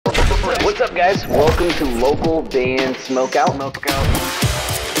What's up, guys? Welcome to local band Smokeout.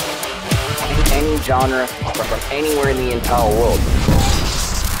 Any genre from anywhere in the entire world.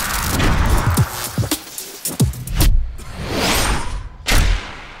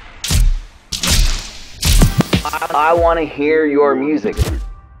 I want to hear your music.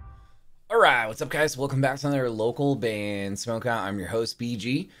 Alright, what's up, guys? Welcome back to another local band Smokeout. I'm your host,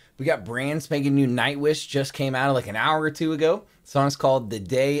 BG. We got brand spanking new Nightwish, just came out like an hour or two ago. The song's called The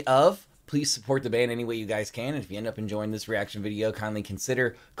Day Of. Please support the band any way you guys can. And if you end up enjoying this reaction video, kindly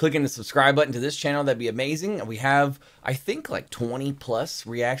consider clicking the subscribe button to this channel. That'd be amazing. We have, I think, like 20 plus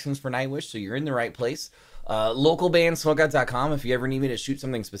reactions for Nightwish, so you're in the right place. Local band smokeout.com. If you ever need me to shoot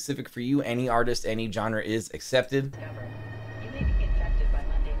something specific for you, any artist, any genre is accepted. You may be infected by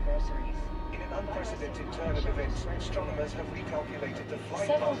mundane groceries. In an unprecedented turn of events, astronomers have recalculated the flight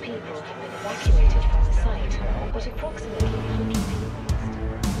Several path people of have been evacuated from the site, but approximately 100 people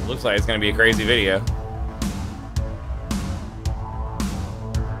lost. Looks like it's going to be a crazy video.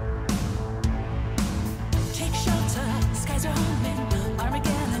 Take shelter, skies are humming,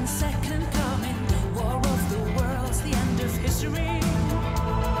 Armageddon second coming, war of the worlds, the end of history.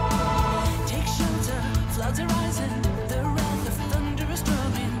 Take shelter, floods are rising, the wrath of thunder is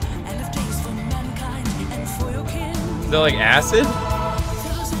drumming, end of days for mankind and for your kin. Is that like acid?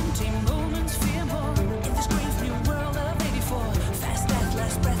 Fill those empty moments, fear more, in this brave new world of 84, fast death,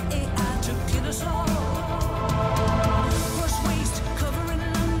 last breath, AI to kill us all. Horse waste, covering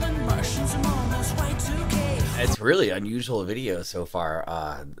London, Martians among us, Y2K. It's really unusual video so far.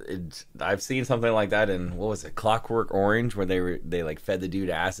 I've seen something like that in, what was it, Clockwork Orange, where they like fed the dude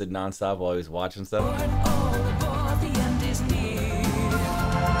acid nonstop while he was watching stuff. All aboard, the end is near.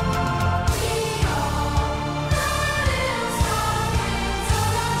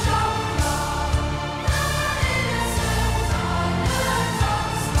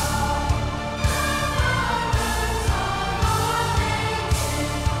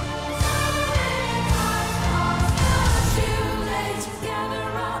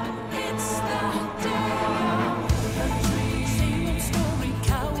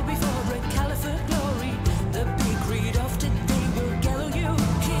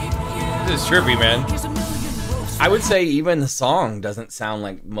 This is trippy, man. I would say even the song doesn't sound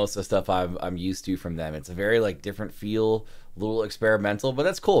like most of the stuff I'm used to from them. It's a very like different feel, a little experimental, but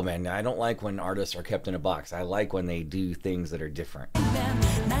that's cool, man. I don't like when artists are kept in a box. I like when they do things that are different.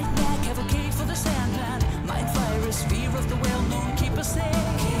 Nightmare cavalcade for the Sandman, mind virus, fear of the well-known, keep us safe. Too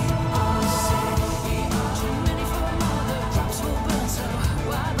many for another, crops will burn, so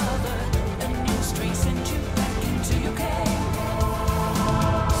why bother? A new street sent you back into your cave.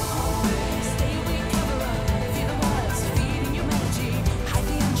 Stay away, cover up, fear the wilds, feeding humanity, hide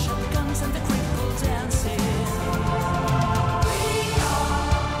the unshot guns and the critical dances.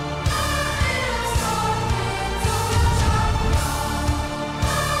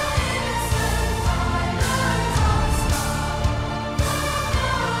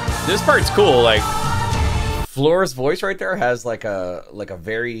 This part's cool. Like Flora's voice right there has like a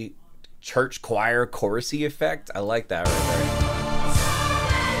very church choir chorusy effect. I like that right there.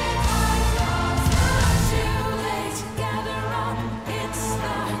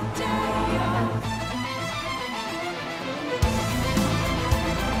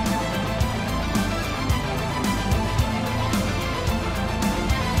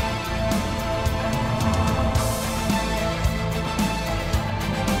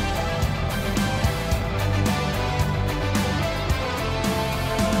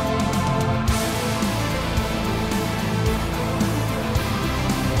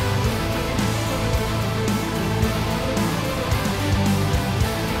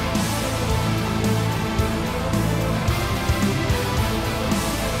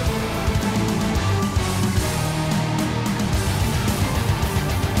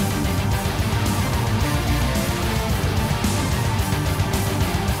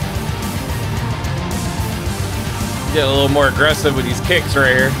 Get a little more aggressive with these kicks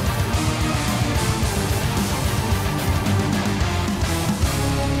right here.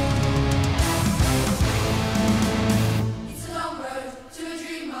 It's a long road to a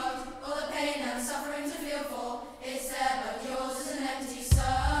dream of all the pain and suffering to feel for. It's there, but yours is an empty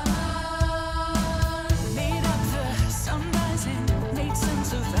sun. Made up the sun rising, made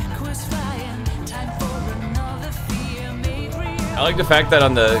sense of echoes flying. Time for another fear made real. I like the fact that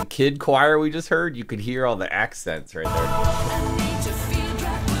on the kid choir we just heard, you could hear all the accents right there. I need to feel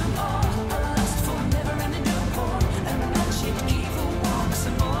drag them all. A lust for never-ending downpour. A magic evil walks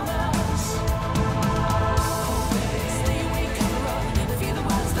among us. Stay awake, cover up. Fear the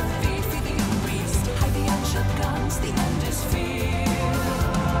wilds that feed, feed the young beast. Hide the unshot guns, the end is fear.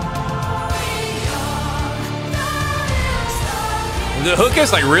 The hook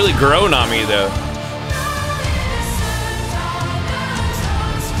has like really grown on me though.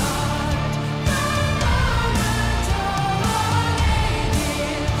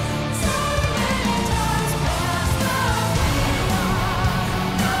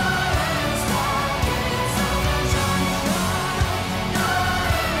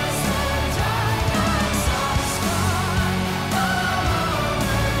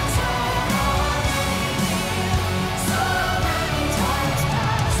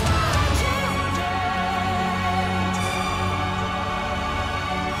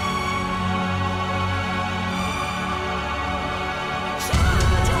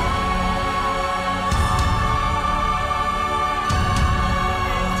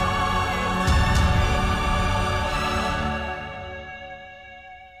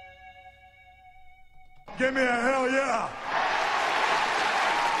 Give me a hell yeah.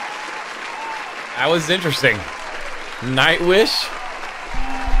 That was interesting. Nightwish,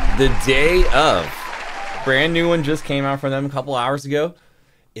 The Day Of. Brand new one just came out from them a couple hours ago.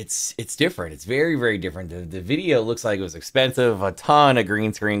 It's different. It's very, very different. The video looks like it was expensive. A ton of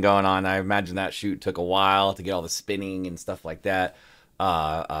green screen going on. I imagine that shoot took a while to get all the spinning and stuff like that.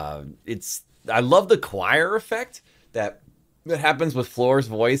 I love the choir effect that happens with Floor's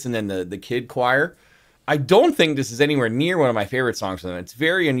voice and then the kid choir. I don't think this is anywhere near one of my favorite songs from them. It's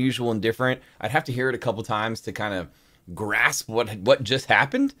very unusual and different. I'd have to hear it a couple times to kind of grasp what just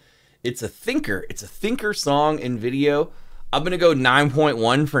happened. It's a thinker. It's a thinker song and video. I'm going to go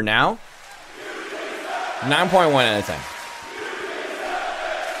 9.1 for now. 9.1 out of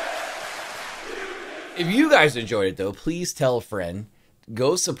 10. If you guys enjoyed it, though, please tell a friend.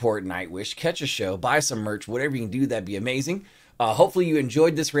 Go support Nightwish. Catch a show. Buy some merch. Whatever you can do, that'd be amazing. Hopefully you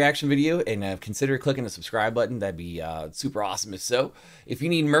enjoyed this reaction video and consider clicking the subscribe button. That'd be super awesome if so. If you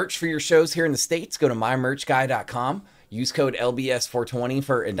need merch for your shows here in the States, go to mymerchguy.com. Use code LBS420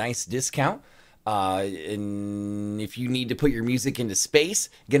 for a nice discount. And if you need to put your music into space,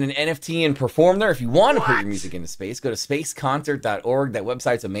 get an NFT and perform there. If you want to put your music into space, go to spaceconcert.org. That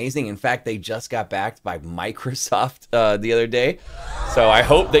website's amazing. In fact, they just got backed by Microsoft the other day. So I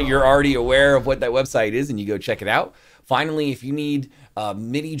hope that you're already aware of what that website is and you go check it out. Finally, if you need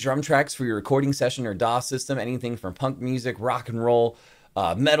MIDI drum tracks for your recording session or DAW system, anything from punk music, rock and roll,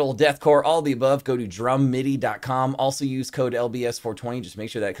 metal, deathcore, all the above, go to drummidi.com. Also use code LBS420. Just make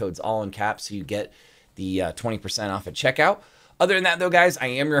sure that code's all in caps so you get the 20% off at checkout. Other than that, though, guys, I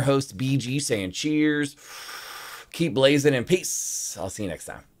am your host, BG, saying cheers, keep blazing, and peace. I'll see you next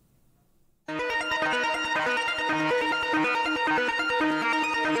time.